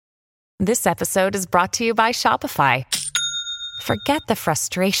This episode is brought to you by Shopify. Forget the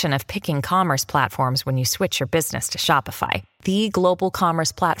frustration of picking commerce platforms when you switch your business to Shopify, the global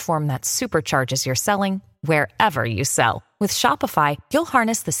commerce platform that supercharges your selling wherever you sell. With Shopify, you'll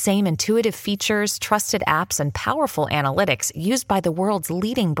harness the same intuitive features, trusted apps, and powerful analytics used by the world's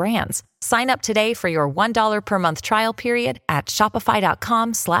leading brands. Sign up today for your $1 per month trial period at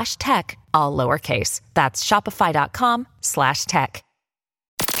shopify.com/tech, all lowercase. That's shopify.com/tech.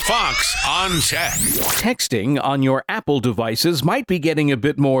 Fox on Tech. Texting on your Apple devices might be getting a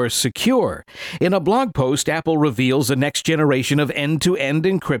bit more secure. In a blog post, Apple reveals a next generation of end-to-end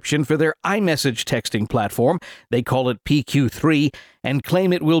encryption for their iMessage texting platform. They call it PQ3 and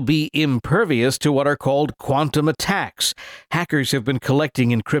claim it will be impervious to what are called quantum attacks. Hackers have been collecting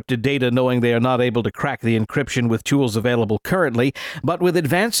encrypted data knowing they are not able to crack the encryption with tools available currently, but with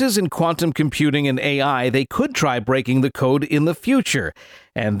advances in quantum computing and AI, they could try breaking the code in the future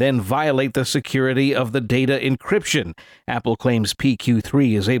and then violate the security of the data encryption. Apple claims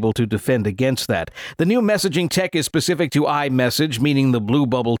PQ3 is able to defend against that. The new messaging tech is specific to iMessage, meaning the blue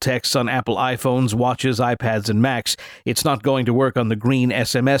bubble texts on Apple iPhones, watches, iPads, and Macs. It's not going to work on the green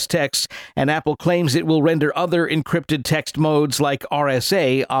SMS texts, and Apple claims it will render other encrypted text modes like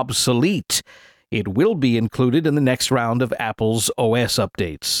RSA obsolete. It will be included in the next round of Apple's OS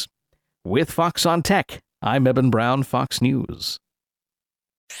updates. With Fox on Tech, I'm Eben Brown, Fox News.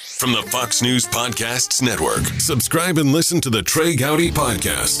 From the Fox News Podcasts Network, subscribe and listen to the Trey Gowdy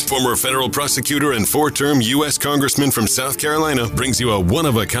Podcast. Former federal prosecutor and four-term U.S. Congressman from South Carolina brings you a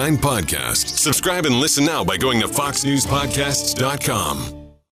one-of-a-kind podcast. Subscribe and listen now by going to foxnewspodcasts.com.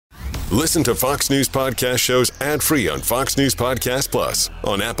 Listen to Fox News Podcast shows ad-free on Fox News Podcast Plus,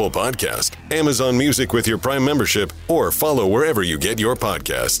 on Apple Podcast, Amazon Music with your Prime membership, or follow wherever you get your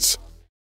podcasts.